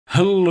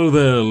Hello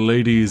there,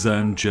 ladies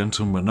and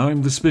gentlemen,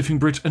 I'm the Spiffing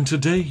Brit, and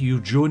today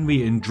you join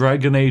me in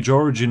Dragon Age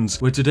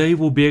Origins, where today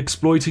we'll be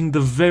exploiting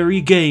the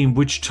very game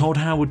which Todd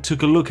Howard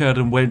took a look at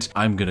and went,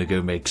 I'm gonna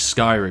go make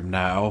Skyrim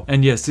now.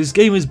 And yes, this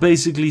game is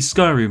basically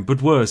Skyrim,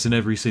 but worse in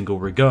every single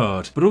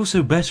regard, but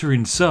also better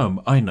in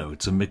some. I know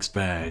it's a mixed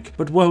bag.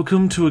 But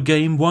welcome to a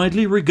game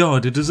widely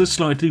regarded as a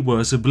slightly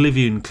worse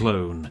Oblivion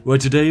clone, where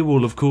today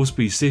we'll of course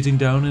be sitting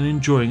down and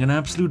enjoying an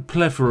absolute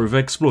plethora of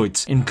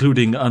exploits,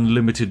 including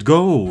unlimited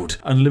gold,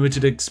 unlimited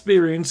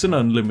experience and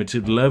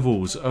unlimited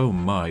levels. Oh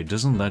my,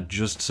 doesn't that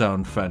just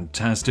sound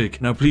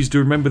fantastic? Now please do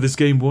remember this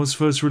game was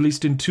first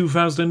released in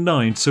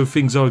 2009, so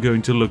things are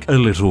going to look a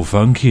little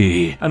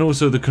funky. And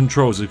also the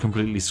controls are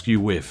completely skew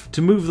with.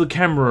 To move the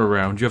camera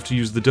around you have to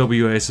use the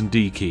W, S and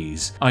D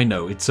keys. I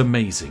know, it's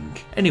amazing.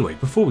 Anyway,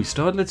 before we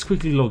start, let's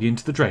quickly log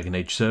into the Dragon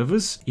Age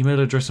servers.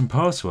 Email address and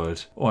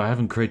password. Oh, I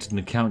haven't created an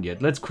account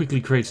yet. Let's quickly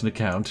create an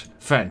account.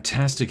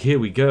 Fantastic, here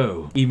we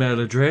go.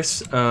 Email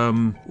address,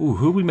 who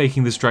are we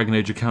making this Dragon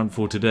Age account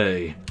for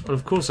today? Well,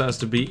 of course it has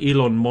to be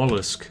Elon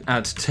Mollusk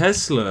at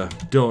tesla.ru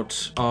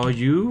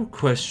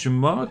question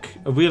mark.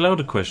 Are we allowed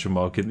a question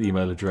mark in the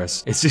email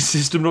address? Is this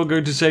system not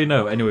going to say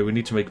no? Anyway, we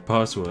need to make a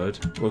password.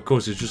 Well, of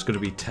course it's just going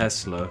to be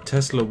Tesla.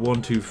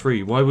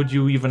 Tesla123. Why would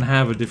you even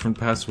have a different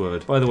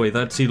password? By the way,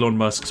 that's Elon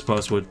Musk's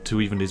password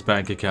to even his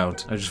bank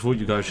account. I just thought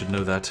you guys should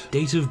know that.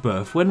 Date of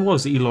birth. When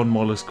was Elon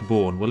Mollusk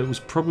born? Well, it was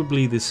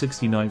probably the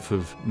 69th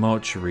of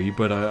March,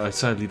 but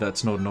sadly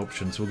that's not an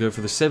option, so we'll go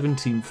for the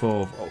 17th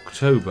of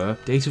October.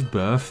 Date of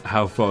birth.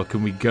 How far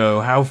can we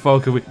go? How far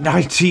can we?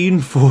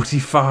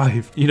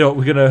 1945. You know what,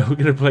 we're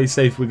gonna play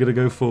safe. We're gonna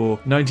go for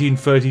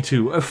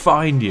 1932. A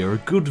fine year, a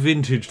good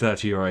vintage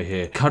that year, I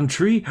hear.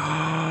 Country?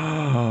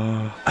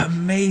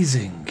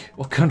 Amazing.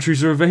 What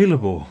countries are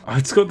available? Oh,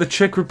 it's got the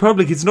Czech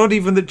Republic. It's not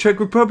even the Czech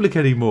Republic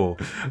anymore.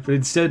 But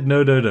instead,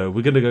 no.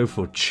 We're gonna go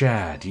for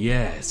Chad.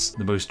 Yes,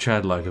 the most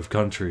Chad-like of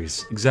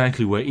countries.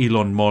 Exactly where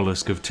Elon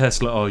Mollusk of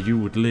Tesla RU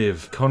would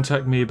live.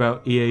 Contact me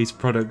about EA's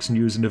products,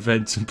 news and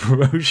events and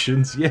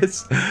promotions.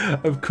 Yes,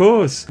 of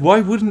course. Why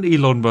wouldn't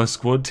Elon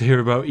Musk want to hear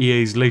about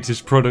EA's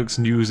latest products,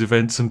 news,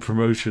 events and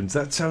promotions?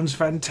 That sounds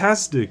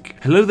fantastic.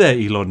 Hello there,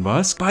 Elon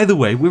Musk. By the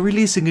way, we're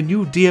releasing a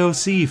new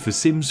DLC for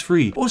Sims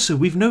 3. Also,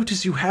 we've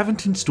noticed you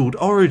haven't installed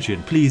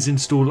Origin. Please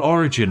install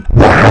Origin.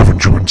 Why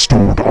haven't you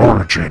installed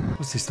Origin?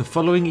 What's this? The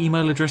following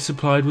email address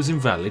supplied was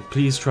invalid.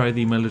 Please try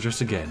the email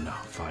address again.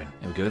 Oh, fine.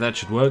 There we go. That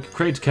should work.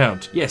 Create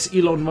account. Yes,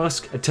 Elon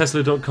Musk at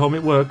Tesla.com.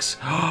 It works.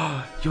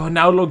 You are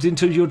now logged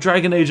into your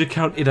Dragon Age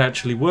account. It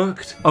actually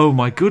worked. Oh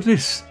my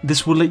goodness.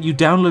 This will let you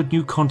download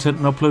new content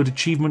and upload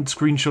achievement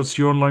screenshots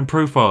to your online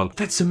profile.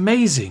 That's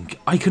amazing.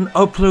 I can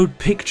upload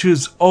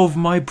pictures of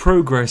my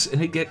progress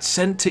and it gets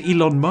sent to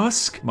Elon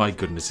Musk. My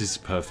goodness, this is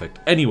perfect.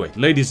 Anyway,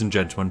 ladies and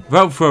gentlemen,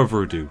 without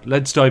further ado,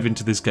 let's dive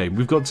into this game.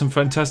 We've got some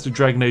fantastic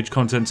Dragon Age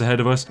content ahead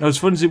of us. Now, as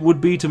fun as it would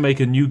be to make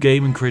a new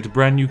game and create a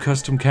brand new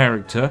custom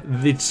character,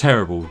 it's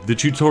terrible. The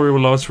tutorial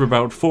lasts for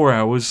about 4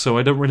 hours, so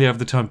I don't really have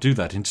the time to do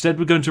that. Instead,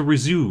 we're going to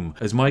resume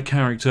as my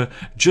character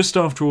just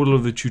after all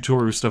of the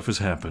tutorial stuff has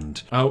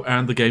happened. Oh,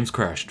 and the game's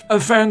crashed. A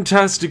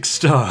fantastic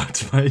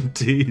start,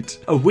 indeed.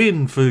 A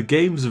win for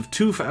games of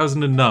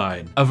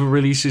 2009. Other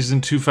releases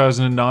in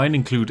 2009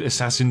 include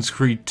Assassin's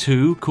Creed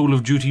 2, Call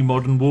of Duty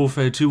Modern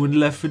Warfare 2 and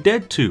Left 4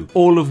 Dead 2,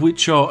 all of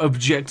which are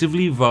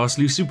objectively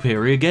vastly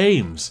superior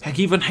games. Heck,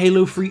 even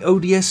Halo 3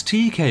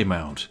 ODST came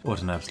out.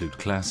 What an absolute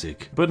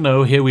classic. But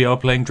no, here we are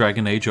playing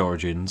Dragon Age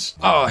Origins.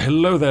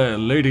 Hello there,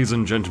 ladies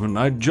and gentlemen.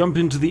 I jump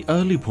into the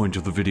early point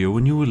of the video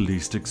when you were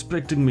least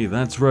expecting me.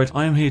 That's right,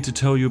 I am here to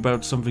tell you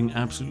about something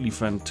absolutely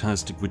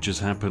fantastic which has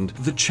happened.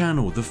 The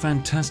channel, the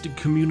fantastic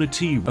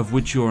community of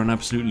which you're an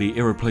absolutely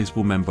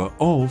irreplaceable member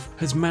of,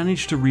 has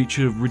managed to reach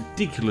a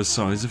ridiculous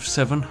size of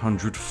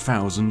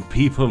 700,000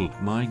 people.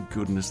 My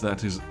goodness,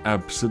 that is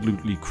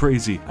absolutely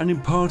crazy. And in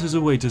part as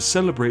a way to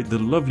celebrate, the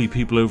lovely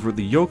people over at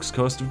the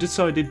Yogscast have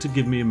decided to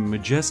give me a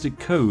majestic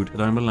code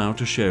that I'm allowed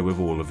to share with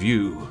all of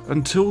you.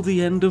 Until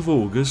the end of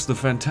August, the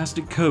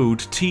fantastic code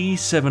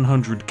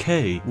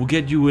T700K will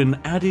get you an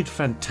added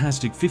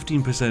fantastic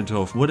 15%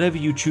 off whatever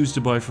you choose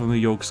to buy from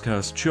the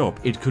Yogscast shop.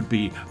 It could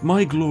be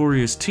my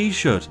glorious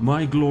t-shirt,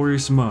 my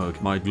glorious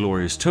mug, my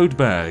glorious tote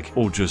bag,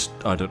 or just,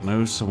 I don't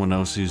know, someone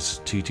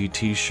else's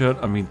TTT shirt.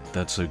 I mean,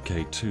 that's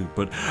okay too,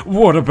 but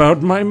what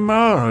about my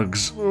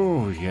mugs?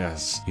 Oh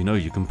yes. You know,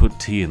 you can put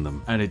tea in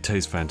them, and it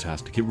tastes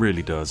fantastic. It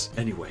really does.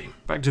 Anyway,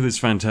 back to this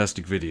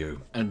fantastic video.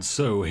 And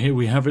so, here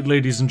we have it,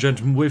 ladies and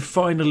gentlemen. We're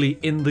finally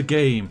in the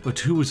game. But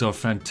who is our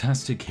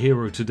fantastic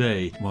hero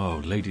today? Well,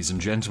 ladies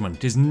and gentlemen,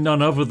 it is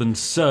none other than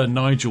Sir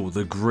Nigel,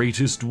 the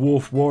greatest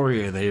dwarf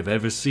warrior they have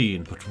ever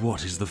seen. But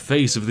what is the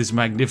face of this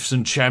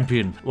magnificent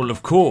champion? Well,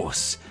 of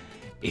course,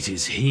 it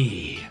is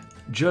he.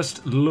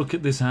 Just look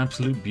at this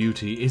absolute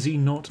beauty. Is he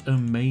not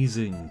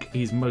amazing?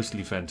 He's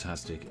mostly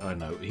fantastic. I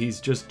know,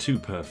 he's just too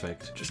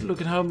perfect. Just look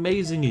at how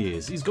amazing he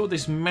is. He's got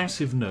this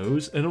massive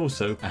nose and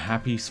also a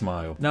happy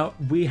smile. Now,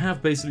 we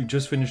have basically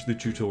just finished the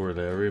tutorial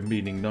area,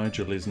 meaning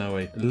Nigel is now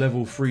a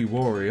level 3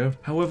 warrior.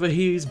 However,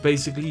 he is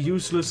basically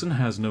useless and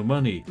has no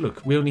money.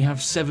 Look, we only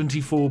have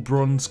 74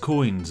 bronze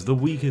coins, the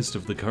weakest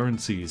of the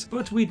currencies,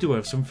 but we do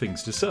have some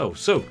things to sell.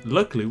 So,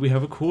 luckily we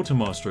have a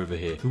quartermaster over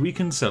here who we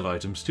can sell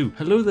items to.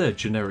 Hello there,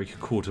 generic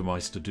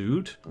quartermaster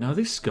dude. Now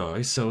this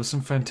guy sells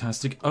some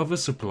fantastic other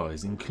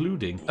supplies,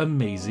 including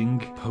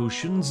amazing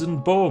potions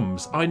and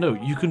bombs. I know,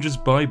 you can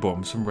just buy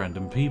bombs from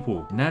random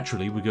people.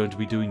 Naturally, we're going to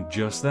be doing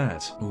just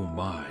that. Oh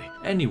my.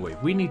 Anyway,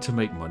 we need to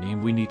make money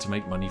and we need to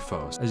make money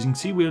fast. As you can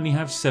see, we only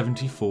have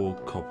 74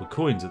 copper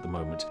coins at the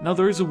moment. Now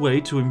there is a way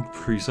to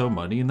increase our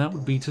money, and that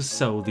would be to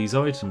sell these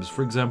items.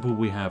 For example,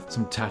 we have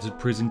some tattered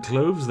prison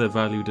clothes. They're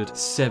valued at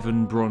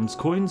 7 bronze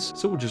coins,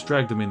 so we'll just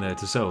drag them in there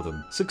to sell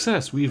them.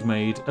 Success, we've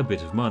made a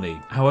bit of money.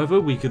 However,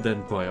 we could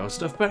then buy our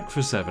stuff back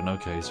for 7.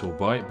 Okay, so we'll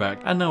buy it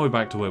back, and now we're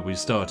back to where we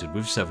started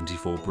with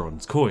 74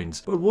 bronze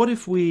coins. But what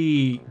if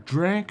we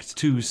dragged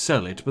to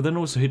sell it, but then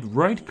also hit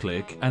right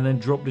click and then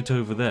dropped it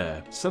over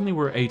there? Suddenly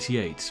we're at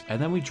 88,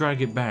 and then we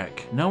drag it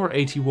back. Now we're at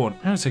 81.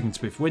 Hang on a second,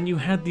 Spiff. When you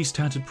had these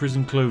tattered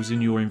prison clothes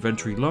in your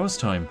inventory last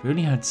time, we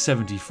only had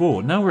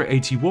 74. Now we're at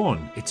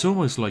 81. It's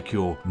almost like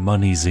your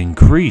money's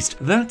increased.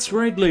 That's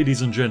right,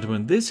 ladies and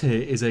gentlemen. This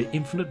here is a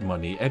infinite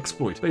money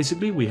exploit.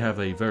 Basically, we have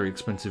a very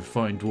expensive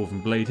fine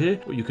dwarven blade here.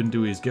 What you can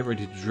do is get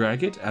ready to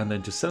drag it and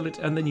then to sell it,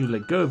 and then you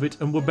let go of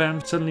it, and we're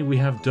bam, suddenly we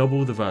have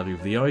double the value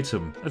of the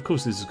item. Of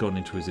course, this has gone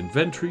into his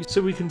inventory,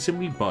 so we can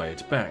simply buy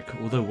it back.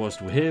 Although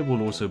whilst we're here,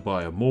 we'll also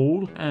buy a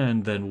maul,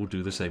 and then we'll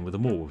do the same with a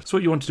maul. So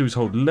what you want to do is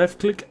hold left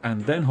click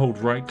and then hold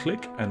right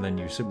click, and then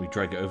you simply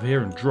drag it over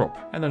here and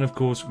drop. And then of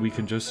course we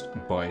can just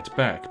buy it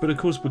back. But of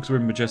course, because we're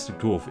in Majestic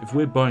Dwarf, if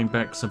we're buying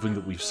back something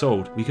that we've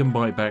sold, we can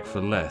buy it back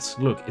for less.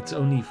 Look, it's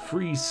only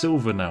 3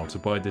 silver now to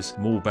buy this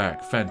maul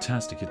back.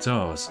 Fantastic, it's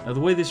ours. Now the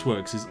way this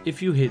works is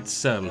if you hit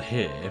sell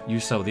here, you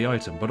sell the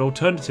item. But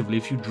alternatively,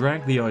 if you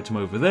drag the item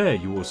over there,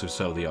 you also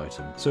sell the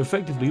item. So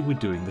effectively we're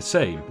doing the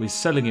same. We're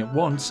selling it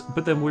once,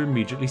 but then we're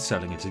immediately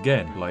selling it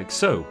again, like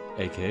so.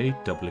 aka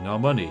doubling our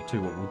money. So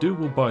what we'll do,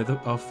 we'll buy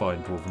our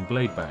fine dwarven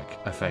blade back.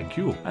 I thank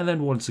you. And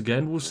then once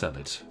again, we'll sell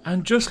it.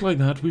 And just like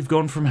that, we've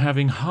gone from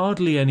having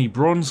hardly any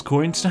bronze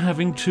coins to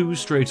having 2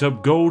 straight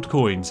up gold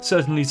coins.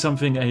 Certainly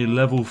something a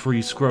level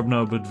 3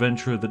 scrubnub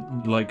adventurer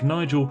that, like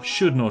Nigel,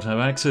 should not have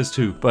access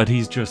to. But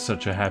he's just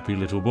such a happy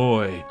little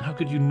boy. How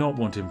could you not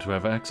want him to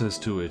have access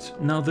to it?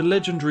 Now the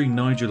legendary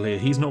Nigel here,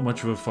 he's not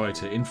much of a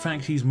fighter. In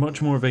fact, he's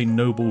much more of a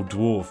noble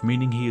dwarf,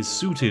 meaning he is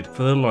suited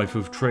for the life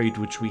of trade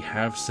which we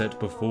have set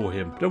before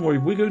him. Don't worry,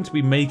 we're going to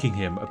be making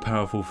him a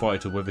powerful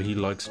fighter whether he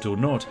likes it or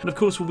not, and of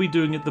course we'll be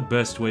doing it the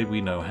best way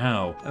we know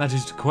how, and that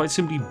is to quite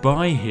simply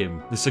buy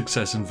him the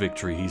success and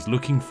victory he's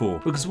looking for.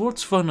 Because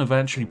what's fun of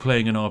actually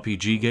playing an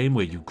RPG game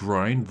where you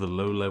grind the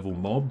low level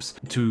mobs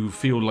to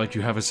feel like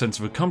you have a sense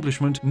of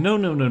accomplishment? No,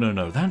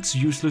 that's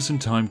useless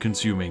and time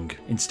consuming.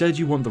 Instead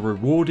you want the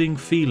rewarding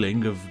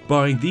feeling of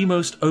buying the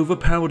most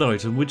overpowered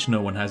item which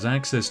no one has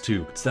access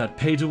to. It's that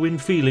pay to win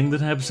feeling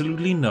that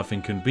absolutely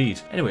nothing can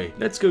beat. Anyway,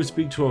 let's go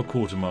speak to our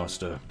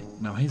quartermaster.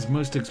 Now his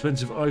most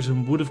expensive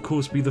item would of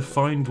course be the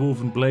fine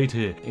dwarven blade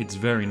here. It's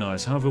very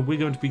nice. However, we're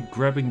going to be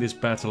grabbing this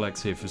battle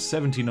axe here for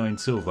 79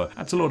 silver.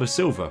 That's a lot of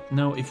silver.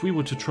 Now if we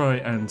were to try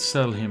and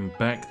sell him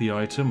back the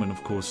item, and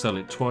of course sell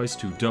it twice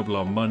to double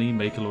our money,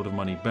 make a lot of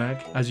money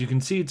back, as you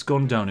can see it's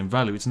gone down in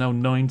value. It's now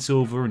 9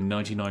 silver and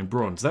 99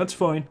 bronze. That's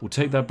fine. We'll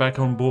take that back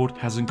on board.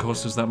 Hasn't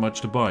cost us that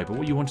much to buy. But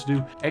what you want to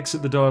do,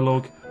 exit the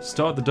dialogue,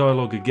 start the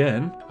dialogue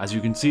again. As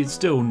you can see, it's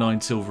still 9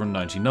 silver and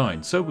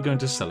 99. So we're going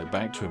to sell it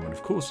back to him, and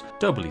of course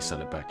doubly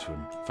sell it back to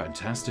him.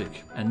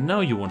 Fantastic. And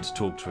now you want to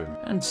talk to him,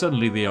 and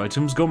suddenly the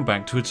item's gone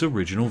back to its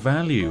original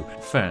value.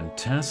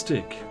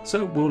 Fantastic.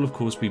 So we'll of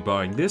course be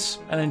buying this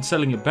and then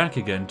selling it back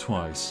again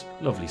twice.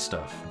 Lovely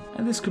stuff.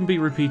 And this can be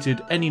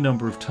repeated any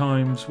number of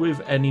times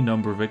with any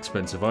number of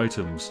expensive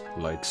items,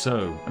 like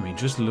so. I mean,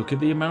 just look at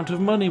the amount of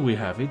money we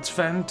have. It's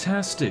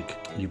fantastic.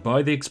 You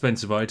buy the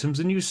expensive items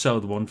and you sell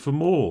the one for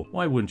more.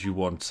 Why wouldn't you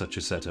want such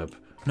a setup?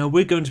 Now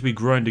we're going to be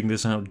grinding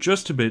this out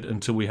just a bit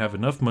until we have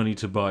enough money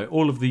to buy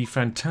all of the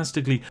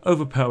fantastically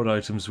overpowered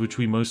items which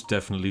we most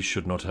definitely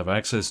should not have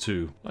access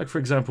to. Like for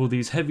example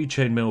these heavy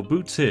chainmail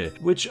boots here,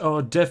 which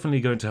are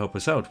definitely going to help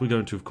us out. We're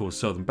going to of course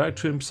sell them back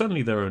to him.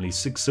 Suddenly they're only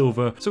 6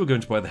 silver, so we're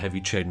going to buy the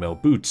heavy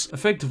chainmail boots.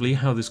 Effectively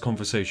how this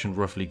conversation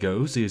roughly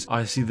goes is,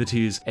 I see that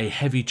he is a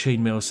heavy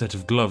chainmail set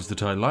of gloves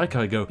that I like.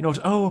 I go, you know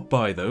what, I'll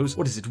buy those.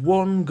 What is it,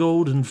 1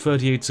 gold and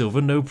 38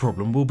 silver, no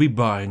problem, we'll be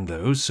buying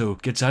those. So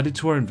gets added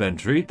to our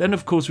inventory. Then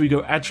of course we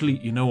go, actually,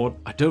 you know what,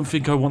 I don't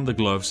think I want the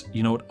gloves.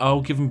 You know what, I'll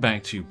give them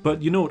back to you.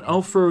 But you know what,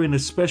 I'll throw in a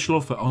special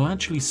offer. I'll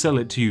actually sell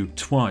it to you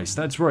twice.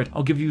 That's right,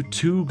 I'll give you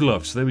 2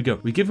 gloves. So there we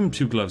go. We give him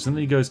 2 gloves, and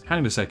then he goes, hang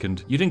on a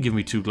second, you didn't give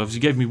me 2 gloves, you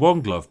gave me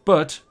 1 glove.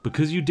 But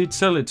because you did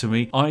sell it to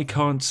me, I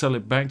can't sell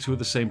it back to you at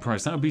the same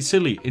price. That would be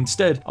silly.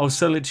 Instead, I'll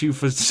sell it to you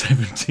for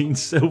 17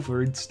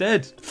 silver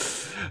instead.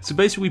 So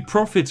basically we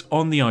profit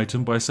on the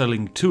item by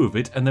selling 2 of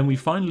it, and then we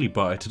finally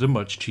buy it at a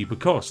much cheaper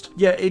cost.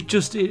 Yeah, it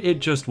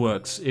just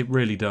works. It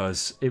really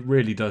does. It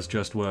really does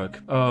just work.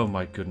 Oh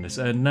my goodness.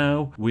 And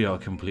now we are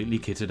completely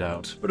kitted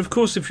out. But of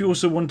course, if you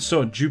also want to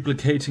start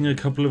duplicating a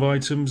couple of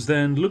items,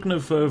 then look no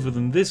further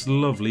than this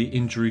lovely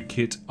injury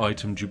kit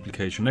item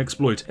duplication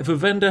exploit. If a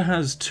vendor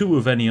has 2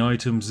 of any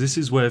items, this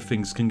is where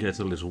things can get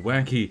a little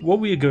wacky. What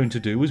we are going to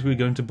do is we're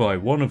going to buy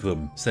 1 of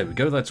them. So there we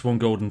go, that's 1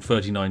 gold and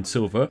 39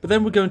 silver. But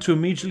then we're going to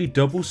immediately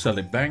double sell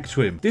it back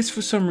to him. This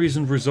for some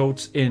reason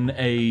results in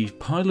a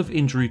pile of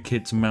injury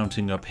kits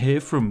mounting up here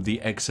from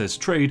the excess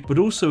trade, but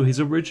also his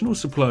original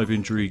supply of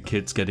injury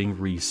kits getting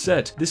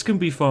reset. This can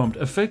be farmed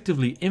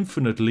effectively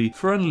infinitely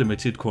for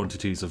unlimited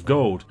quantities of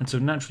gold. And so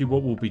naturally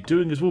what we'll be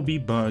doing is we'll be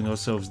buying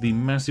ourselves the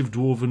massive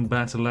dwarven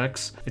battle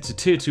axe. It's a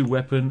tier 2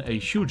 weapon, a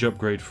huge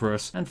upgrade for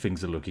us, and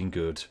things are looking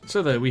good.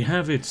 So there we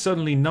have it.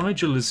 Suddenly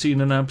Nigel has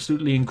seen an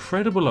absolutely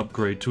incredible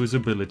upgrade to his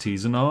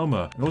abilities and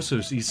armor. And also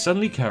he's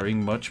suddenly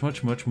carrying much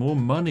more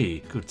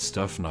money. Good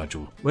stuff,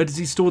 Nigel. Where does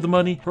he store the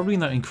money? Probably in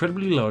that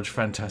incredibly large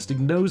fantastic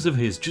nose of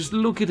his. Just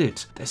look at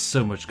it. There's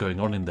so much going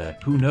on in there.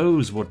 Who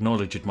knows what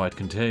knowledge it might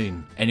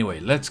contain. Anyway,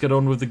 let's get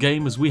on with the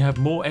game as we have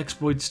more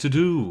exploits to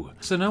do.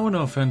 So now on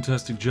our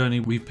fantastic journey,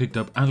 we've picked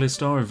up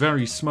Alistar, a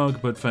very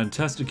smug but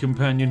fantastic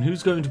companion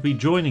who's going to be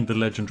joining the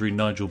legendary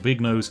Nigel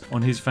Bignose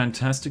on his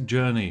fantastic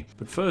journey.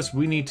 But first,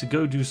 we need to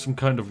go do some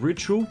kind of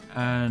ritual,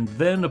 and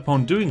then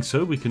upon doing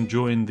so, we can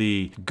join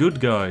the Good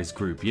Guys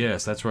group.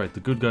 Yes, that's right, the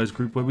Good Guys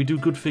group where we do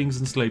good things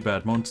and slay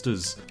bad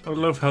monsters. I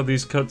love how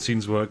these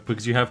cutscenes work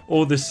because you have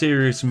all the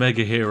serious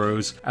mega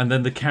heroes, and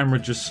then the camera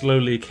just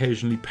slowly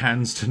occasionally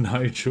pans to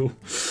Nigel.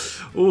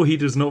 Oh, he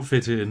does not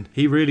fit in.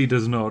 He really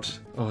does not.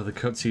 Oh, the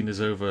cutscene is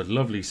over.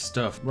 Lovely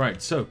stuff.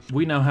 Right, so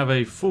we now have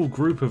a full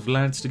group of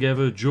lads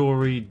together,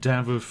 Jory,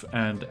 Davuf,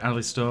 and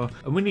Alistar,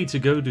 and we need to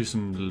go do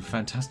some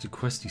fantastic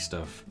questy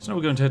stuff. So now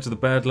we're going to head to the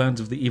Badlands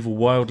of the Evil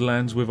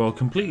Wildlands with our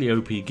completely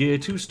OP gear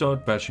to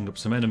start bashing up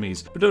some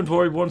enemies. But don't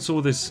worry, once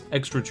all this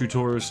extra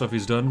tutorial stuff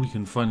is done, we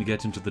can finally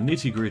get into the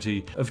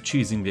nitty-gritty of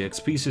cheesing the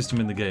XP system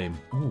in the game.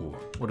 Ooh,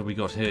 what have we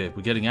got here?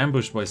 We're getting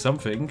ambushed by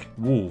something.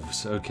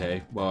 Wolves,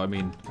 okay. Well, I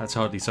mean, that's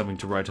hardly something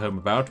to write home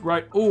about.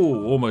 Right,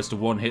 ooh, almost a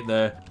 1 hit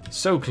there.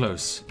 So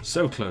close,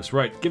 so close.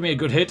 Right, give me a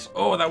good hit.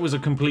 Oh, that was a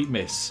complete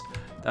miss.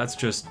 That's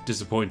just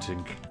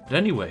disappointing. But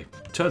anyway,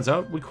 turns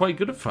out we're quite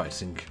good at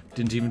fighting.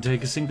 Didn't even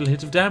take a single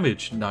hit of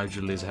damage.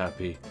 Nigel is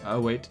happy.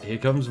 Oh wait, here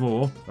comes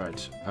more.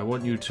 Right, I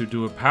want you to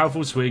do a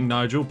powerful swing,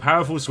 Nigel.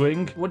 Powerful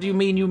swing. What do you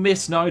mean you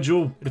miss,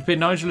 Nigel? It appears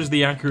Nigel has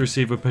the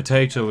accuracy of a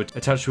potato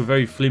attached to a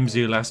very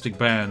flimsy elastic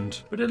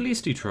band. But at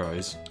least he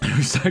tries.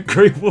 Who's that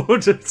Grey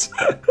Wardens?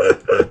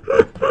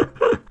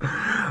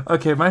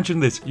 Okay, imagine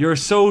this. You're a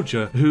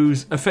soldier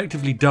who's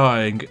effectively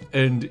dying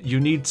and you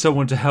need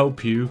someone to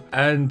help you,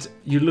 and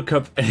you look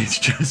up and it's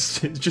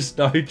just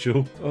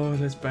Nigel. Oh,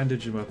 let's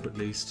bandage him up at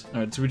least.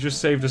 Alright, so we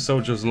just saved a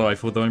soldier's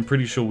life, although I'm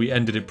pretty sure we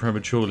ended it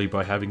prematurely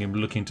by having him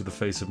look into the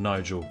face of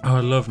Nigel. Oh, I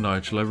love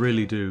Nigel, I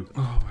really do.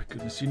 Oh my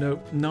goodness, you know,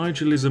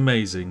 Nigel is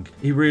amazing.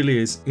 He really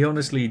is. He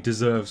honestly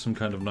deserves some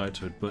kind of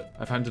knighthood, but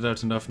I've handed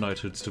out enough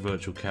knighthoods to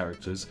virtual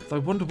characters. I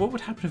wonder what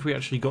would happen if we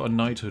actually got a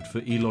knighthood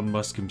for Elon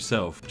Musk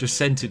himself. Just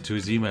sent it to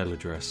his email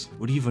address.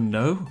 Would he even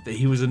know that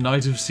he was a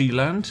knight of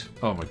Sealand?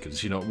 Oh my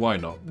goodness, you know, why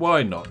not?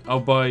 Why not? I'll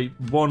buy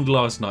 1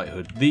 last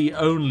knighthood. The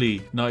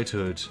only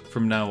knighthood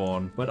from now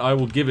on, but I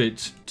will give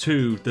it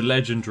to the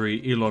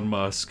legendary Elon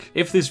Musk.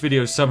 If this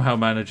video somehow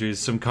manages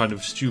some kind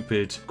of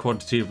stupid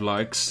quantity of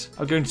likes,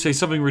 I'm going to say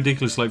something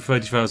ridiculous like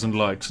 30,000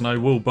 likes, and I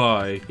will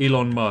buy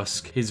Elon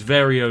Musk his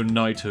very own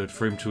knighthood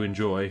for him to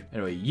enjoy.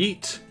 Anyway,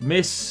 yeet,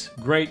 miss,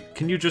 great.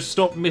 Can you just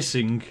stop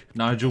missing,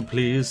 Nigel,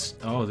 please?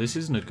 Oh, this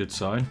isn't a good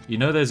sign. You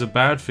know there's a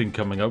bad thing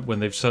coming up when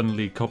they've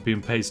suddenly copy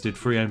and pasted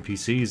 3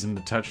 NPCs and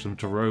attached them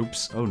to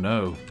ropes. Oh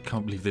no,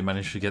 can't believe they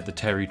managed to get the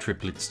Terry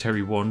triplets.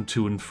 Terry 1,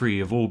 2 and 3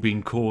 have all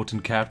been caught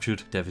and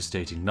captured.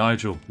 Devastating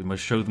Nigel. We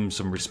must show them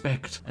some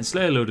respect and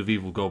slay a load of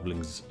evil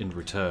goblins in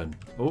return.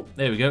 Oh,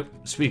 there we go.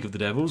 Speak of the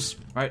devils.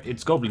 Right,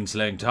 it's goblin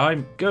slaying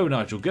time. Go,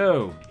 Nigel,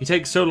 go. He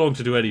takes so long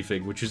to do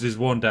anything, which is his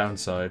one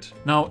downside.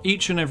 Now,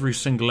 each and every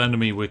single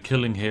enemy we're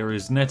killing here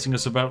is netting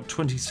us about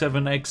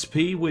 27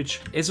 XP,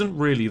 which isn't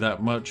really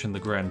that much in the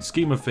grand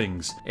scheme of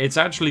things. It's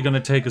actually going to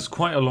take us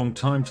quite a long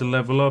time to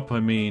level up. I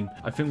mean,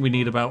 I think we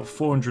need about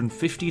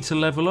 450 to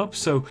level up,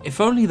 so if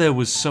only there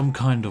was some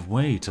kind of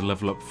way to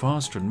level up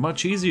faster and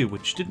much easier,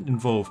 which didn't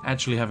involve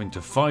actually having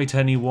to fight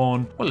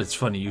anyone. Well, it's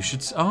funny you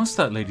should ask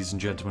that, ladies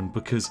and gentlemen,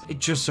 because it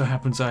just so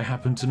happens I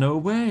happen to know a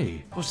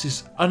way. What's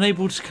this?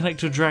 Unable to connect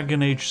to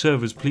Dragon Age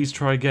servers, please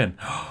try again.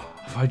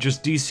 I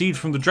just DC'd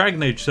from the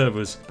Dragon Age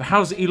servers. But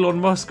how's Elon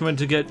Musk meant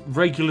to get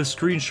regular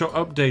screenshot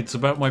updates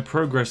about my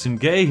progress in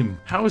game?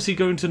 How is he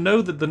going to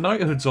know that the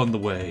knighthood's on the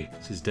way?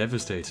 This is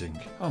devastating.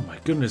 Oh my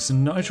goodness,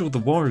 and Nigel the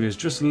Warrior's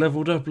just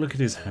leveled up. Look at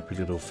his happy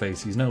little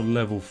face. He's now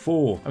level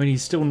 4. I mean,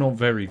 he's still not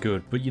very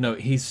good, but you know,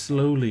 he's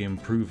slowly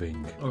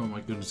improving. Oh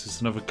my goodness,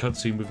 it's another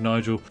cutscene with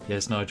Nigel.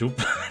 Yes, Nigel.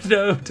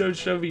 No, don't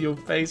show me your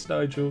face,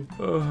 Nigel.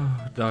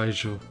 Oh,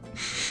 Nigel.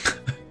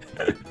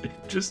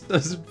 just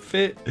doesn't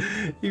fit.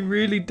 He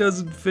really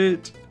doesn't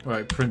fit.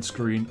 Right, print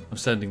screen. I'm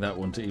sending that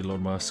one to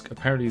Elon Musk.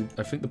 Apparently,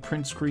 I think the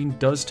print screen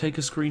does take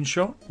a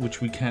screenshot, which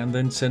we can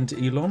then send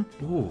to Elon.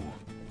 Ooh.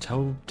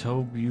 Tell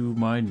you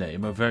my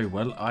name. Oh, very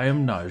well. I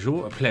am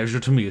Nigel. A pleasure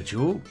to meet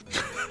you.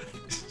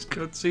 These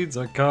cutscenes,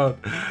 I can't.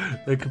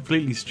 They're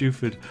completely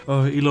stupid.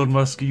 Oh, Elon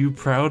Musk, are you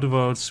proud of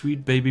our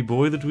sweet baby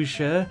boy that we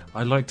share?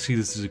 I like to see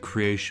this as a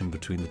creation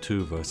between the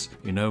two of us.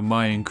 You know,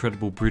 my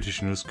incredible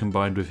Britishness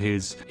combined with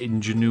his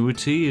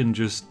ingenuity and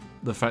just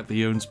the fact that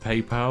he owns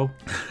PayPal.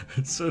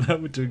 So now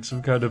we're doing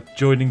some kind of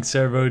joining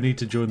ceremony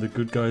to join the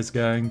good guys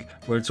gang,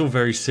 where it's all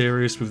very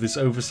serious with this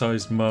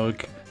oversized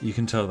mug. You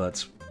can tell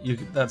that's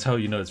how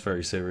you know it's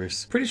very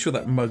serious. Pretty sure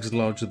that mug's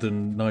larger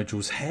than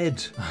Nigel's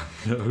head.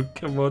 No,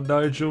 come on,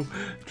 Nigel.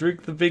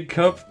 Drink the big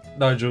cup.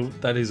 Nigel,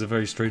 that is a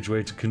very strange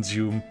way to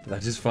consume.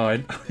 That is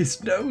fine.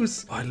 His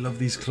nose. I love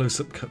these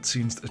close-up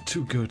cutscenes. They're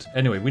too good.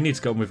 Anyway, we need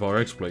to go on with our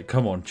exploit.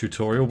 Come on,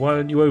 tutorial. Why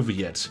aren't you over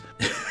yet?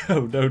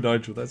 Oh no,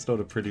 Nigel, that's not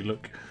a pretty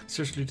look.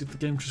 Seriously, did the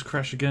game just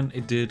crash again?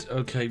 It did.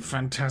 Okay,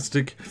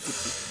 fantastic.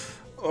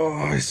 Oh,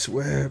 I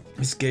swear,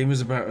 this game is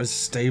about as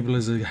stable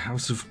as a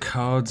house of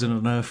cards in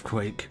an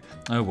earthquake.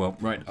 Oh well,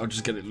 right, I'll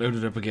just get it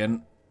loaded up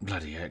again.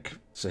 Bloody heck.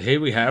 So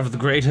here we have the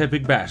great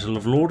epic battle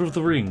of Lord of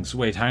the Rings.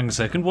 Wait, hang a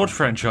second, what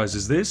franchise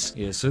is this?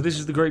 Yeah, so this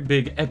is the great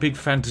big epic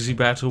fantasy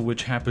battle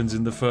which happens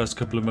in the first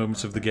couple of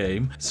moments of the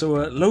game. So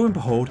lo and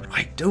behold,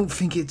 I don't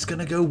think it's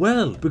gonna go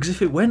well, because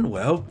if it went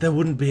well, there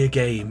wouldn't be a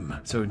game.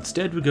 So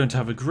instead we're going to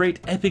have a great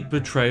epic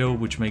betrayal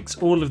which makes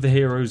all of the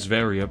heroes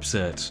very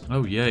upset.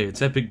 Oh yay,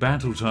 it's epic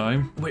battle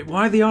time. Wait,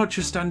 why are the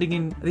archers standing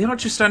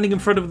in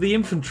front of the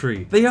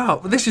infantry? They are.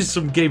 This is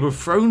some Game of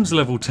Thrones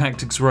level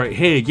tactics right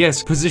here.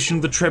 Yes, position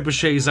the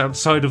trebuchets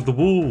outside of the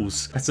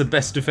walls. That's the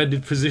best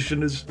defended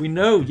position as we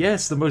know.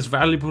 Yes, the most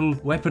valuable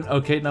weapon.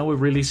 Okay, now we're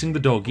releasing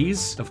the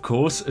doggies. Of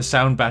course, a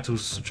sound battle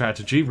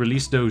strategy.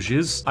 Release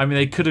doges. I mean,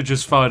 they could have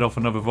just fired off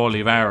another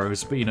volley of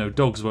arrows, but you know,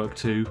 dogs work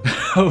too.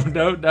 Oh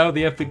no, now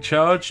the epic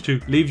charge to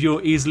leave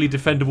your easily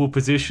defendable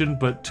position,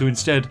 but to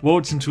instead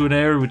waltz into an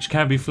area which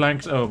can be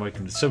flanked. Oh my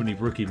goodness, so many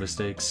rookie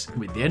mistakes.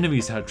 Wait, the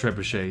enemies had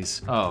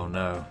trebuchets. Oh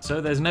no.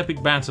 So there's an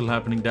epic battle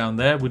happening down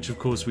there, which of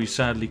course we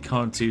sadly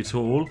can't see at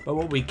all. But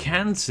what we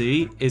can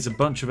see is a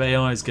bunch of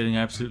AIs getting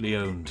absolutely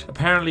owned.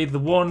 Apparently the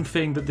one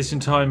thing that this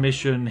entire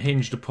mission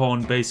hinged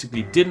upon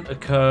basically didn't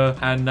occur,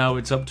 and now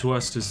it's up to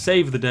us to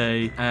save the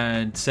day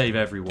and save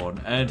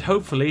everyone. And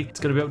hopefully it's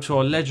going to be up to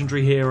our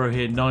legendary hero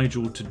here,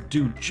 Nigel, to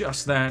do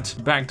just that,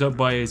 backed up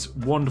by his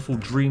wonderful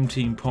dream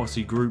team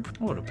posse group.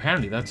 Oh, and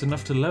apparently that's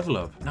enough to level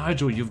up.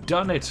 Nigel, you've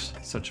done it.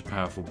 Such a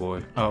powerful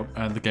boy. Oh,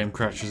 and the game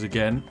crashes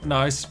again.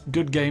 Nice.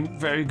 Good game.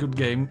 Very good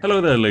game.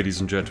 Hello there, ladies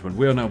and gentlemen.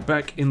 We are now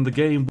back in the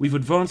game. We've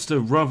advanced a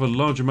rather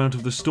large amount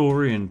of the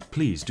story, and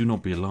please do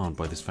not be alarmed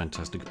by this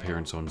fantastic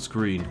appearance on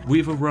screen.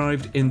 We've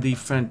arrived in the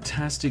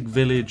fantastic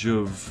village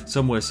of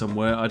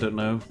somewhere, I don't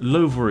know.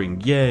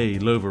 Lovering. Yay,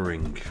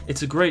 Lovering.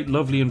 It's a great,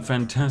 lovely and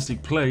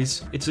fantastic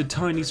place. It's a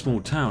tiny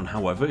small town,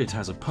 however, it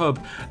has a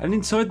pub, and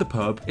inside the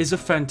pub is a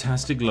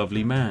fantastic,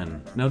 lovely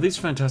man. Now this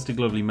fantastic,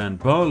 lovely man,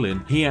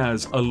 Barlin, he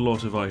has a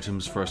lot of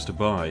items for us to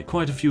buy.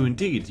 Quite a few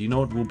indeed. You know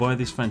what, we'll buy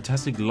this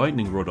fantastic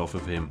lightning rod off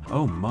of him.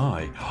 Oh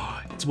my.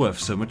 It's worth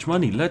so much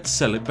money. Let's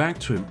sell it back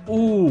to him.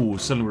 Ooh,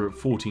 selling we're at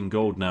 14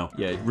 gold now.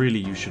 Yeah, really,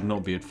 you should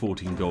not be at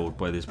 14 gold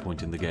by this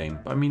point in the game.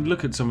 I mean,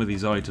 look at some of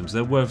these items.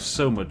 They're worth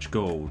so much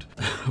gold.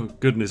 Oh,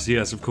 goodness,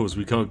 yes, of course,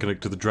 we can't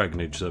connect to the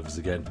Dragon Age servers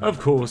again. Of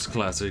course,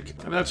 classic.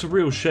 And that's a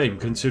real shame,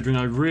 considering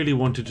I really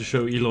wanted to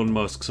show Elon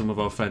Musk some of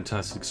our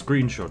fantastic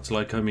screenshots.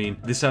 Like, I mean,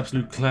 this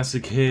absolute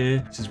classic here.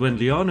 This is when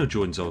Liana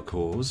joins our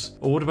cause.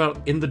 Or what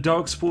about in the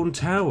Darkspawn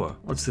Tower?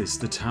 What's this?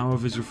 The Tower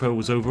of Israel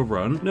was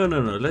overrun? No,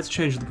 let's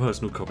change the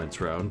personal comments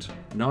around.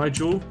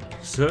 Nigel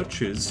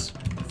searches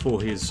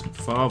for his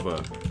father,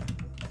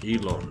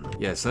 Elon.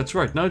 Yes, that's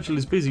right. Nigel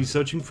is busy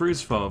searching for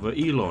his father,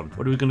 Elon.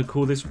 What are we going to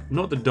call this?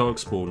 Not the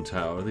Darkspawn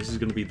Tower. This is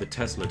going to be the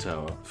Tesla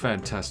Tower.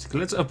 Fantastic.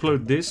 Let's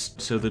upload this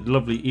so that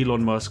lovely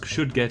Elon Musk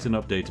should get an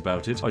update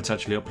about it. Oh, it's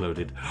actually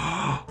uploaded.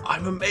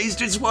 I'm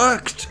amazed it's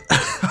worked!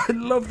 I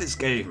love this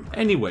game.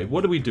 Anyway,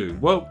 what do we do?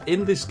 Well,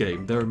 in this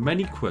game, there are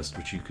many quests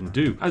which you can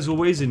do. As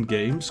always in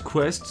games,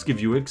 quests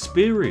give you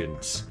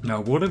experience.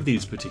 Now, one of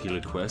these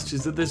particular quests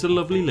is that there's a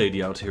lovely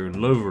lady out here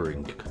in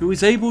Lovering who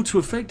is able to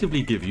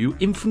effectively give you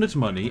infinite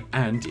money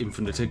and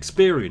infinite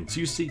experience.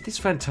 You see, this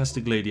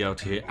fantastic lady out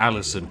here,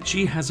 Allison,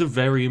 she has a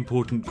very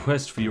important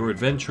quest for your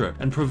adventure,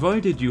 and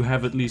provided you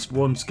have at least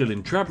one skill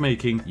in trap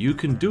making, you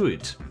can do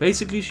it.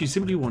 Basically, she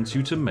simply wants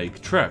you to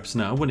make traps.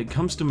 Now, when it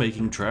comes to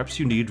making traps,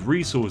 you need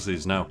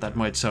resources. Now, that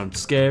might sound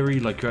scary,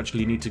 like you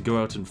actually need to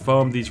go out and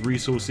farm these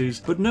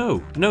resources, but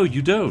no,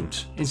 you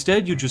don't.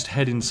 Instead, you just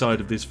head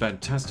inside of this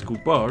fantastical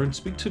bar and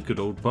speak to good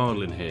old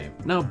Barlin here.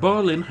 Now,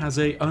 Barlin has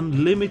a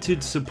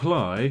unlimited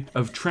supply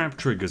of trap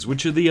triggers,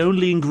 which are the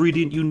only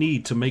ingredient you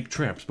need to make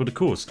traps, but of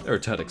course, they're a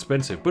tad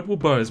expensive, but we'll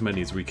buy as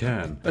many as we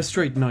can. A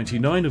straight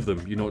 99 of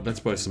them. You know what, let's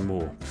buy some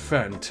more.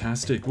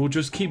 Fantastic, we'll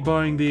just keep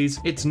buying these.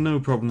 It's no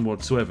problem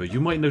whatsoever. You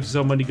might notice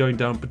our money going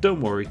down, but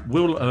don't worry,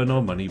 we'll earn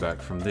our money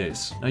back from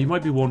this. Now, you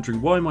might be wondering,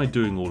 why am I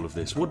doing all of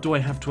this? What do I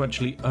have to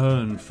actually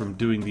earn from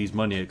doing these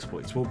money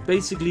exploits? Well,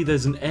 basically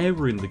there's an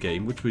area in the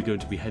game, which we're going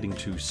to be heading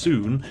to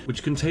soon,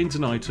 which contains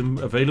an item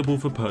available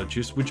for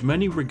purchase, which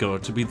many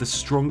regard to be the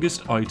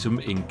strongest item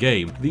in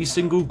game, the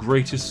single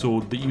greatest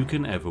sword that you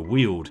can ever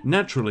wield.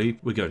 Naturally,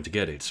 we're going to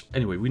get it.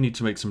 Anyway, we need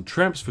to make some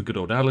traps for good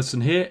old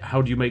Alison here.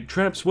 How do you make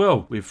traps?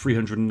 Well, we have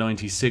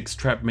 396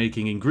 trap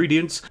making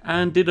ingredients,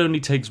 and it only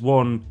takes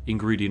one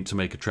ingredient to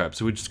make a trap,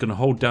 so we're just going to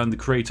hold down the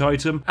create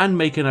item and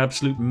make an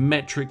absolute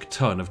metric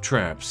ton of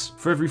traps.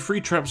 For every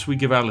 3 traps we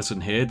give Alison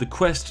here, the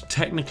quest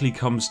technically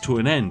comes to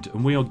an end,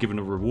 and we are given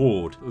a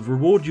reward. The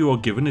reward you are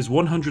given is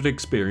 100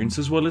 experience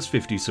as well as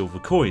 50 silver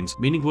coins,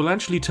 meaning we'll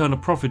actually turn a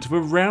profit of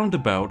around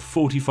about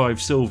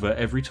 45 silver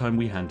every time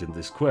we hand in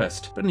this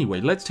quest. But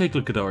anyway, let's take a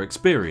look at our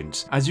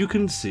experience. As you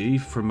can see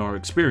from our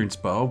experience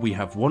bar, we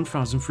have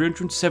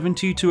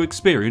 1,372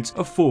 experience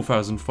of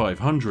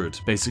 4,500,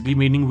 basically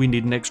meaning we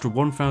need an extra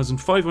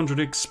 1,500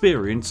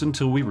 experience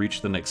until we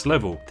reach the next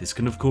level. This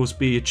can of course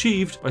be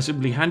achieved by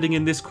simply handing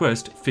in this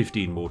quest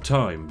 15 more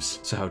times.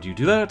 So how do you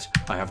do that?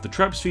 I have the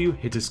traps for you.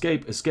 Hit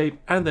escape, escape,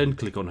 and then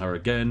click on her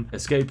again.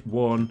 Escape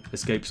 1,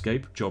 escape,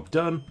 escape, job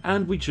done,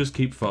 and we just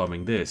keep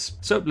farming this.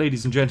 So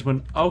ladies and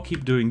gentlemen, I'll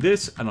keep doing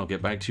this and I'll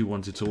get back to you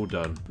once it's all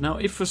done. Now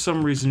if for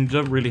some reason you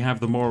don't really have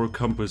the moral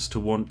compass to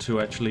want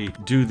to actually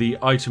do the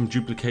item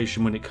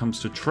duplication when it comes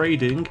to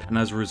trading, and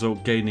as a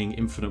result gaining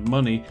infinite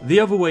money, the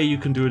other way you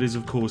can do it is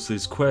of course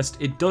this quest.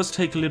 It does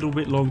take a little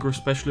bit longer,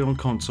 especially on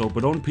console,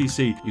 but on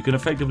PC you can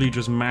effectively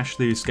just mash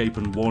the escape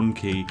and 1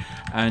 key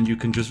and you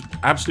can just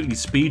absolutely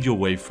speed your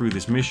way through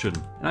this mission.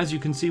 And as you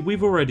can see,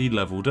 we've already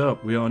leveled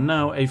up. We are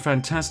now a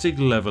fantastic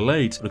level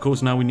 8, and of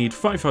course now we need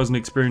 5,000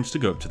 experience to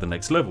go up to the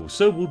next level,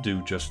 so we'll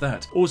do just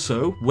that.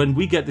 Also, when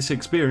we get this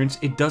experience,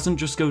 it doesn't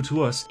just go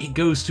to us, it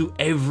goes to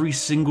every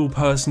single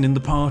person in the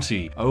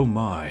party. Oh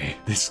my,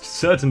 this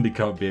certainly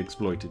can't be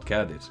exploited,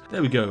 can it?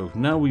 There we go,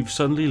 now we've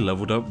suddenly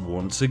leveled up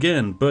once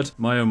again, but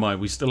my oh my,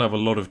 we still have a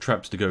lot of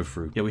traps to go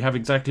through. Yeah, we have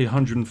exactly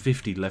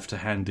 150 left to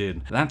hand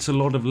in. That's a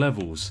lot of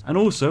levels. And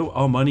also,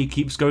 our money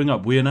keeps going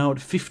up. We are now at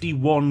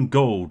 51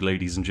 gold,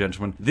 ladies and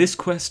gentlemen. This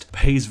quest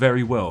pays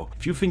very well.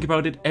 If you think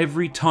about it,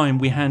 every time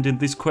we hand in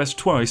this quest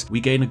twice, we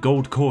gain a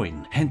gold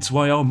coin. Hence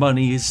why our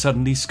money is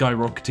suddenly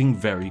skyrocketing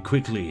very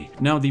quickly.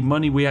 Now, the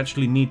money we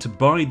actually need to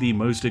buy the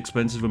most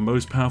expensive and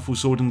most powerful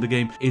sword in the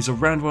game is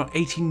around about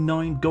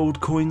 89 gold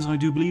coins, I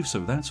do believe, so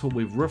that's what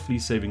we're roughly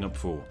saving up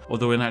for.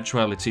 Although in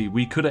actuality,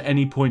 we could at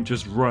any point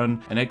just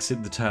run and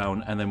exit the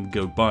town and then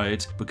go buy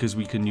it, because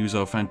we can use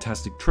our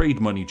fantastic trade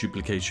money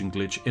duplication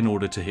glitch in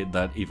order to hit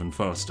that even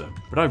faster.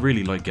 But I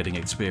really like getting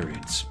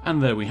experience.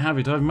 And there we have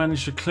it. I've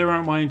managed to clear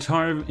out my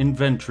entire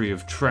inventory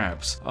of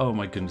traps. Oh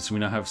my goodness, we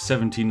now have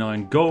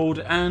 79 gold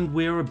and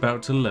we're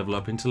about to level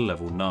up into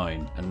level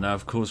 9. And now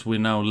of course we're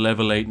now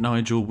level 8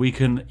 Nigel. We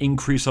can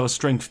increase our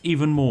strength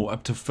even more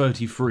up to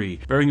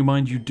 33. Bearing in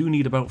mind you do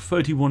need about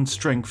 31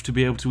 strength to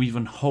be able to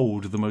even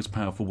hold the most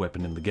powerful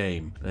weapon in the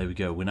game. There we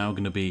go. We're now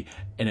going to be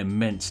an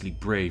immensely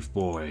brave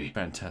boy.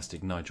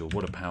 Fantastic, Nigel.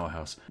 What a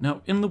powerhouse.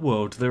 Now in the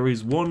world there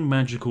is one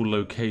magical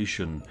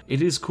location.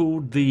 It is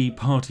called the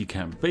party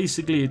camp.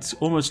 Basically it's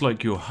almost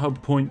like your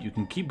hub point. You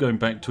can keep going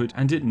back to it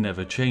and it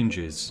never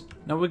changes.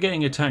 Now we're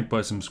getting attacked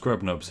by some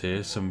scrub nubs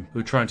here, some who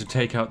are trying to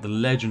take out the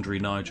legendary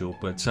Nigel,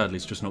 but sadly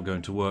it's just not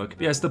going to work.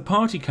 But yes, the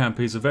party camp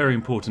is a very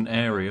important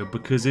area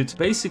because it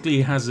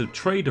basically has a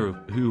trader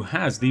who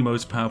has the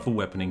most powerful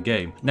weapon in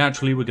game.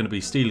 Naturally we're going to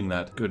be stealing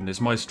that. Goodness,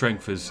 my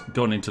strength has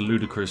gone into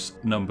ludicrous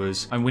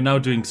numbers, and we're now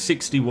doing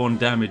 61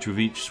 damage with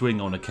each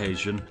swing on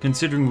occasion.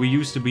 Considering we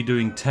used to be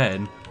doing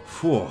 10,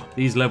 whew,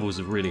 these levels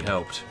have really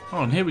helped.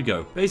 Oh, and here we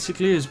go.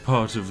 Basically, as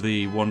part of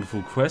the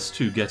wonderful quest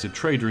to get a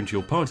trader into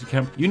your party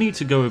camp, you need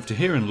to go over to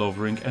here in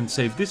Lovering and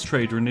save this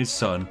trader and his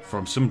son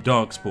from some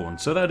Darkspawn.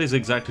 So that is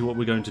exactly what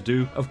we're going to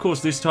do. Of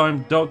course, this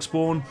time,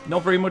 Darkspawn,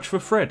 not very much for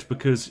Fred,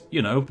 because,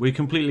 you know, we're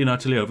completely and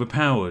utterly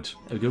overpowered.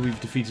 There we go, we've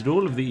defeated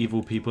all of the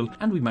evil people,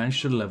 and we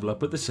managed to level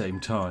up at the same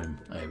time.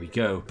 There we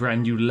go.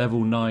 Brand new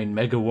level 9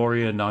 Mega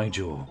Warrior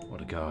Nigel.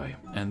 What a guy.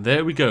 And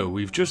there we go.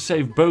 We've just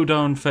saved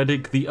Bodan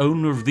Fedic, the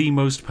owner of the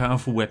most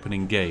powerful weapon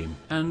in game.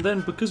 And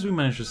then, because we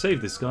managed to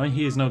save this guy,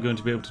 he is now going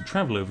to be able to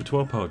travel over to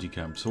our party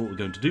camp. So what we're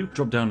going to do,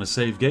 drop down a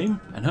save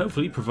game, and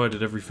hopefully,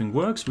 provided everything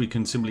works, we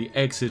can simply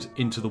exit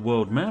into the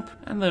world map.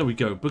 And there we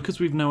go. Because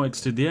we've now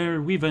exited the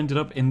area, we've ended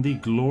up in the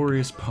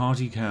glorious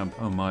party camp.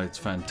 Oh my, it's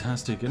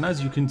fantastic. And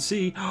as you can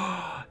see,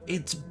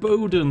 it's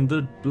Bodan,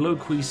 the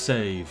bloke we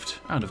saved.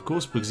 And of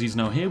course, because he's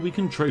now here, we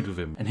can trade with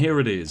him. And here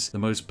it is, the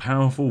most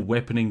powerful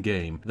weapon in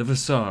game, the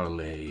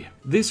Vasarle.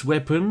 This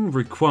weapon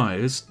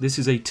requires, this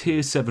is a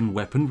tier 7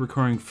 weapon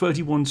requiring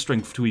 31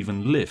 strength to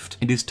even lift.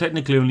 It is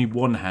technically only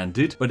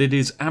one-handed, but it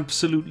is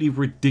absolutely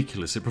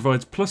ridiculous. It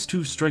provides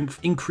 +2 strength,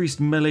 increased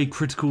melee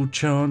critical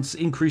chance,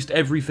 increased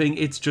everything.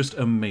 It's just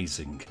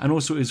amazing. And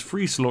also it is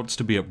 3 slots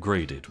to be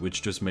upgraded,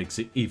 which just makes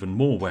it even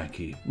more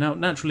wacky. Now,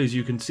 naturally, as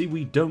you can see,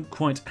 we don't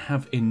quite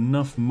have enough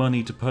enough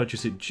money to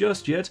purchase it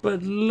just yet,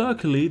 but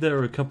luckily there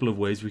are a couple of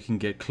ways we can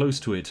get close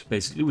to it.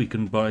 Basically, we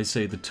can buy,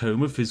 say, the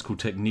Tome of Physical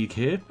Technique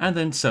here, and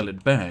then sell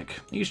it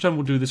back. Each time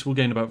we'll do this, we'll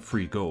gain about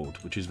 3 gold,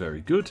 which is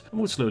very good, and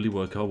we'll slowly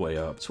work our way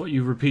up. So what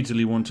you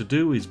repeatedly want to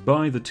do is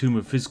buy the Tome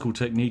of Physical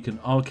Technique and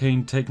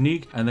Arcane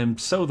Technique, and then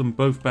sell them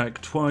both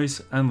back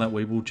twice, and that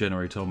way we'll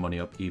generate our money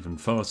up even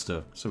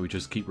faster. So we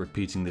just keep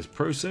repeating this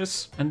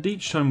process, and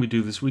each time we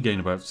do this, we gain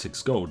about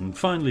 6 gold. And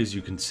finally, as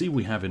you can see,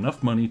 we have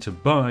enough money to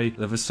buy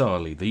the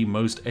Vasali, the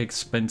most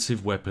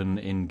expensive weapon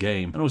in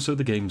game, and also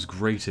the game's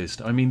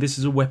greatest. I mean, this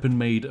is a weapon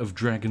made of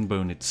dragon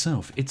bone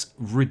itself. It's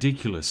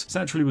ridiculous. So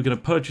naturally, we're going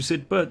to purchase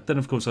it, but then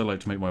of course I like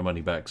to make my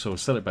money back, so I'll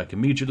sell it back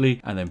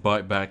immediately, and then buy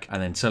it back,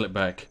 and then sell it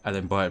back, and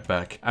then buy it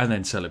back, and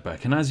then sell it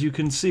back. And as you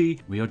can see,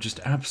 we are just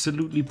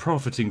absolutely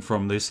profiting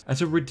from this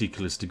at a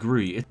ridiculous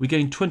degree. We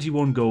gain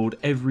 21 gold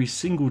every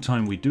single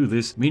time we do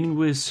this, meaning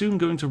we're soon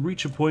going to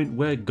reach a point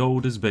where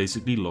gold has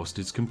basically lost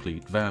its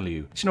complete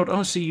value. So you know what,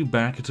 I'll see you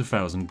back at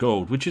 1,000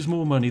 gold, which is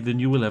more money than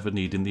you will ever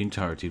need in the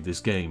entirety of this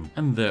game.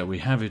 And there we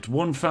have it,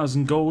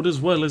 1,000 gold as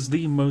well as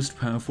the most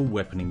powerful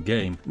weapon in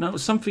game. Now,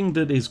 something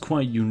that is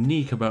quite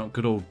unique about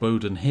good old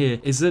Bowden here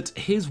is that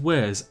his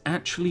wares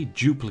actually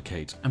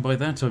duplicate, and by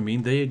that I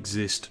mean they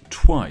exist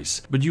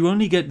twice, but you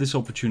only get this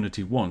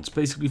opportunity once.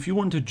 Basically, if you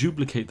want to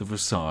duplicate the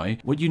Versailles,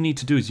 what you need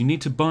to do is you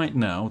need to buy it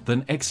now,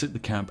 then exit the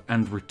camp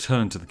and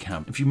return to the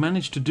camp. If you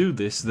manage to do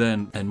this,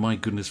 then, and my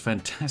goodness,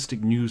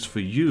 fantastic news for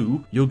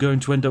you, you're going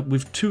to end up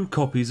with 2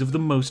 copies of the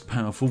most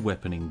powerful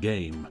weapon in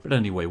game. But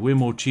anyway, we're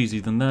more cheesy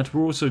than that.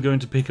 We're also going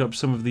to pick up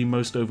some of the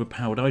most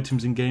overpowered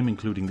items in game,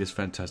 including this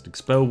fantastic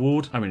spell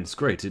ward. I mean, it's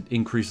great. It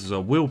increases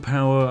our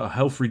willpower, our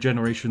health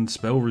regeneration,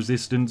 spell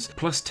resistance,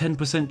 plus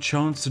 10%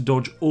 chance to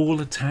dodge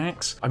all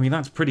attacks. I mean,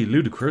 that's pretty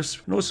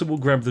ludicrous. And also we'll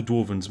grab the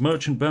Dwarven's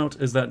Merchant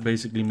Belt, as that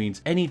basically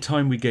means any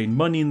time we gain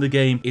money in the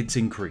game, it's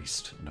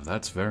increased. Now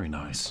that's very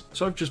nice.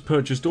 So I've just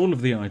purchased all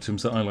of the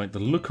items that I like the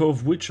look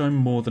of, which I'm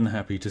more than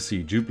happy to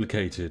see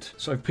duplicated.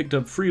 So I've picked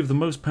up 3 of the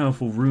most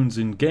powerful runes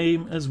in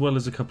game, as well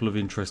as a couple of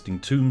interesting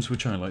tombs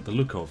which I like the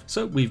look of.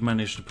 So we've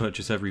managed to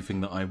purchase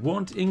everything that I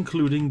want,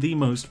 including the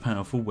most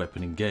powerful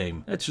weapon in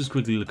game. Let's just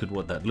quickly look at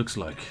what that looks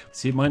like.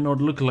 See, it might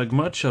not look like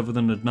much other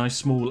than a nice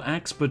small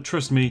axe, but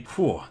trust me,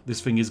 whew,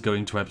 this thing is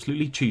going to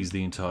absolutely cheese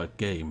the entire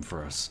game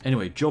for us.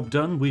 Anyway, job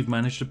done. We've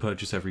managed to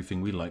purchase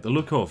everything we like the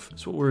look of.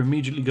 So what we're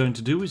immediately going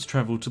to do is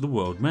travel to the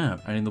world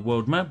map, and in the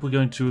world map we're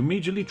going to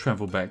immediately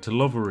travel back to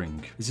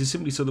Lovering. This is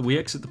simply so that we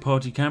exit the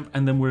party camp,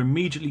 and then we're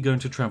immediately going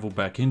to travel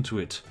back into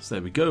it. So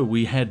there we go,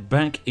 we head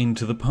back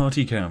into the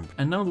party camp.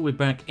 And now that we're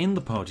back in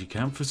the party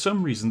camp, for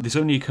some reason this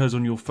only occurs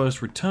on your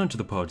first return to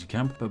the party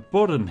camp, but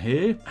Bodden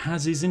here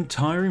has his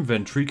entire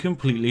inventory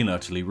completely and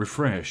utterly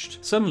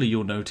refreshed. Suddenly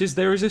you'll notice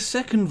there is a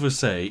second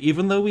Versailles,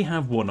 even though we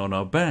have one on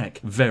our back.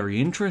 Very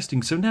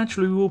interesting, so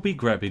naturally we will be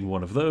grabbing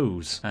one of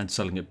those and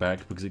selling it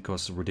back because it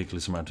costs a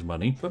ridiculous amount of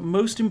money. But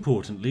most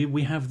importantly,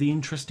 we have the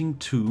interesting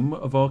Tomb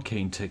of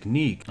Arcane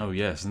Technique. Oh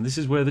yes, and this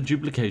is where the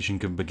duplication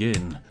can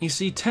begin. You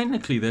see,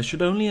 technically there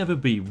should only ever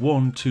be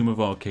one Tomb of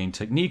Arcane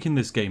Technique in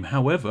this game.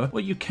 However,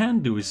 what you can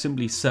do is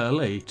simply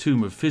sell a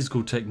Tomb of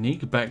Physical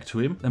Technique back to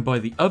him, then buy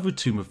the other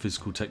Tomb of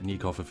Physical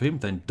Technique off of him,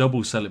 then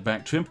double sell it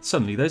back to him.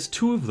 Suddenly there's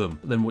 2 of them.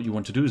 Then what you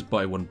want to do is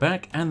buy one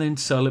back and then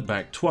sell it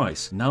back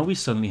twice. Now we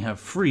suddenly have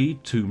 3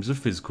 Tombs of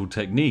Physical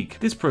Technique.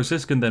 This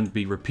process can then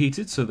be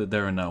repeated so that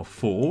there are now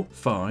 4,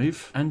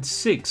 5, and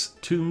 6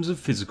 Tombs of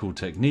Physical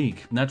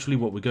Technique. Naturally,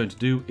 what we're going to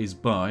do is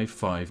buy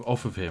 5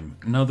 off of him.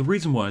 Now the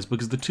reason why is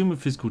because the Tomb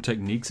of Physical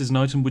Techniques is an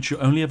item which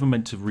you're only ever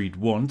meant to read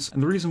once,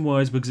 and the reason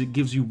why is because it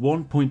gives you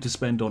 1 point to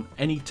spend on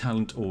any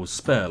talent or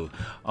spell.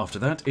 After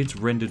that, it's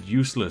rendered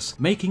useless,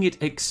 making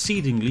it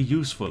exceedingly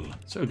useful.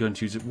 So we're going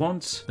to use it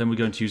once, then we're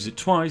going to use it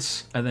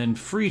twice, and then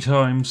 3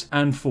 times,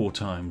 and 4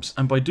 times.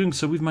 And by doing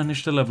so, we've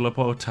managed to level up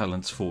our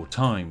talents 4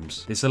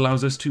 times. This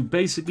allows us to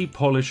basically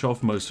polish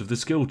off most of the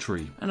skill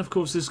tree. And of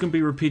course, this can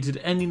be repeated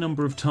any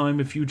number of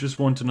times if you just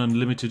want an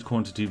unlimited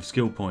quantity of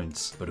skill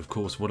points. But of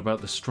course, what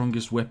about the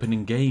strongest weapon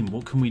in game?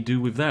 What can we do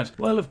with that?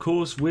 Well, of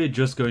course, we're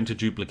just going to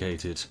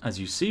duplicate it. As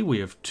you see, we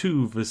have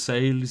 2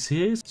 Versailles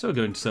here, so we're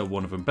going to sell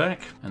one of them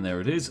back, and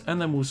there it is,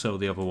 and then we'll sell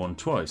the other one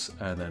twice,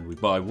 and then we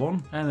buy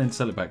one, and then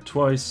sell it back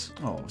twice.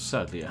 Oh,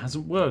 sadly, it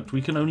hasn't worked.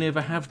 We can only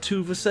ever have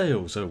 2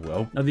 Versailles. Oh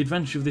well. Now, the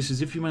advantage of this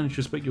is if you manage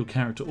to spec your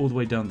character all the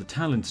way down the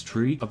talents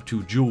tree, up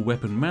to dual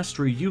weapon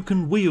mastery, you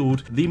can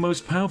wield the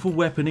most powerful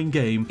weapon in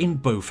game in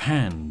both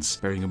hands.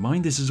 Bearing in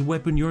mind, this is a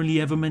weapon you're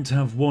only ever meant to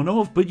have 1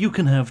 of, but you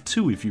can have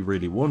 2 if you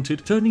really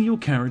wanted, turning your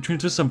character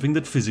into something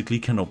that physically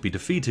cannot be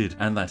defeated,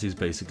 and that is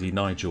basically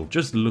Nigel.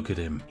 Just look at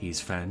him.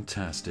 He's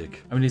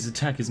fantastic. I mean, his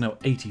attack is now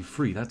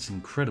 83. That's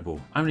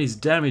incredible. I mean, his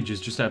damage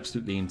is just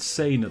absolutely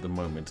insane at the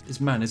moment.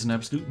 This man is an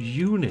absolute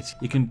unit.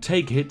 He can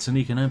take hits and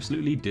he can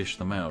absolutely dish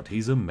them out.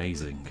 He's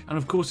amazing. And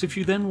of course, if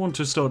you then want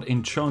to start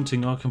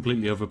enchanting our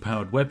completely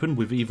overpowered weapon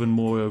with even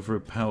more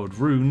overpowered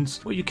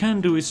runes, what you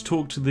can do is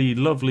talk to the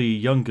lovely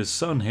youngest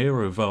son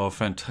here of our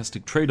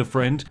fantastic trader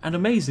friend, and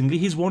amazingly,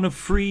 he's one of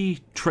 3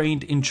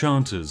 trained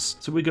enchanters.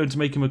 So we're going to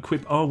make him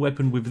equip our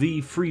weapon with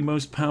the 3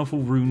 most powerful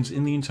runes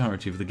in the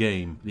entirety of the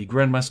game. The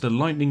Grandmaster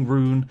Lightning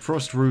Rune,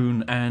 Frost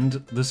Rune, and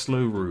the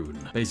Slow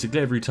Rune.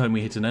 Basically, every time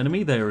we hit an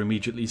enemy, they are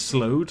immediately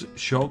slowed,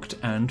 shocked,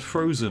 and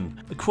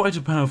frozen. Quite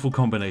a powerful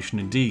combination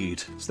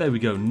indeed. So there we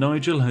go,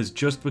 Nigel has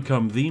just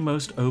become the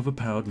most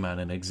overpowered man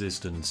in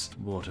existence.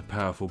 What a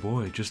powerful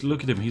boy, just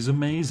look at him, he's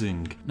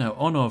amazing. Now,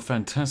 on our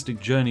fantastic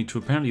journey to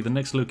apparently the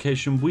next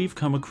location, we've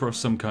come across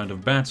some kind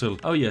of battle.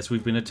 Oh yes,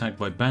 we've been attacked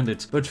by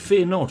bandits, but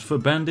fear not, for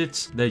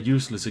bandits, they're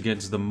useless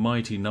against the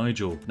mighty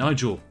Nigel.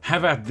 Nigel,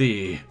 have at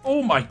thee.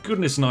 Oh my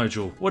goodness,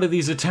 Nigel, what are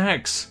these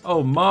attacks?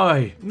 Oh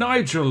my,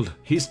 Nigel,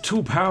 he's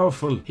too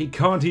powerful, he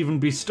can't even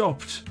be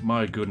stopped.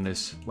 My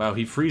goodness, wow,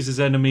 he freezes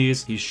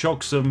enemies, he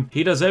shocks them,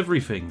 he does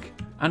everything.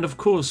 And of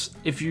course,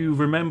 if you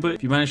remember,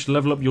 if you manage to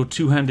level up your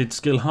two-handed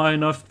skill high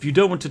enough, if you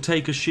don't want to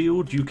take a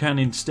shield, you can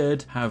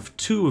instead have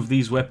 2 of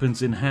these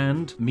weapons in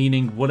hand,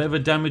 meaning whatever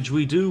damage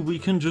we do, we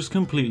can just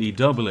completely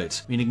double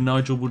it. Meaning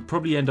Nigel would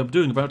probably end up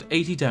doing about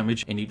 80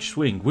 damage in each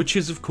swing, which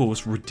is of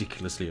course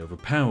ridiculously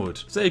overpowered.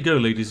 So there you go,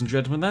 ladies and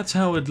gentlemen, that's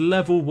how at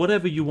level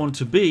whatever you want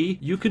to be,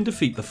 you can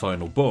defeat the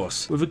final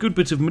boss, with a good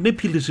bit of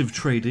manipulative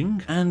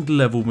trading and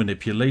level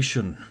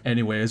manipulation.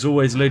 Anyway, as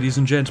always, ladies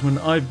and gentlemen,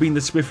 I've been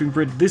the Spiffing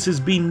Brit, this has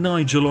been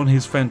Nigel on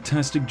his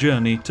fantastic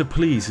journey to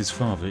please his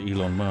father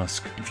Elon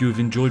Musk. If you have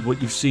enjoyed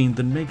what you've seen,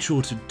 then make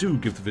sure to do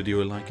give the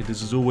video a like. It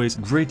is as always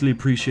greatly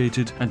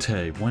appreciated, and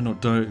hey, why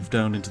not dive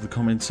down into the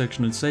comment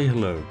section and say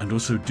hello, and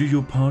also do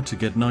your part to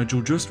get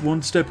Nigel just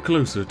one step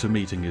closer to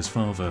meeting his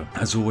father.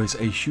 As always,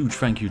 a huge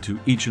thank you to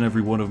each and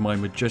every one of my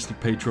majestic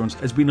patrons.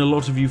 There's been a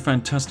lot of you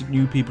fantastic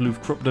new people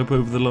who've cropped up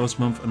over the last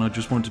month, and I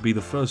just want to be the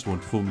first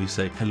one to formally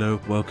say hello,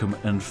 welcome,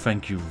 and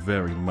thank you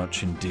very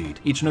much indeed.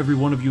 Each and every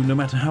one of you, no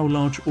matter how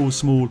large or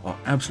small, are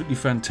absolutely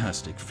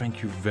fantastic.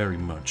 Thank you very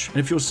much. And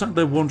if you're sat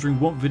there wondering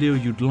what video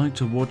you'd like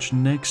to watch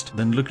next,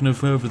 then look no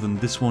further than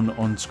this one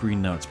on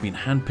screen now. It's been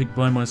handpicked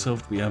by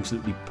myself to be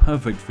absolutely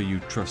perfect for you,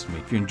 trust me.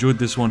 If you enjoyed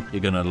this one,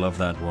 you're gonna love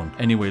that one.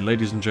 Anyway,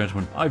 ladies and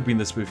gentlemen, I've been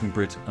the Spiffing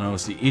Brit, and I'll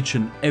see each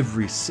and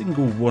every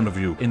single one of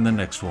you in the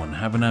next one.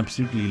 Have an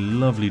absolutely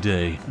lovely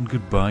day, and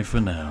goodbye for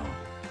now.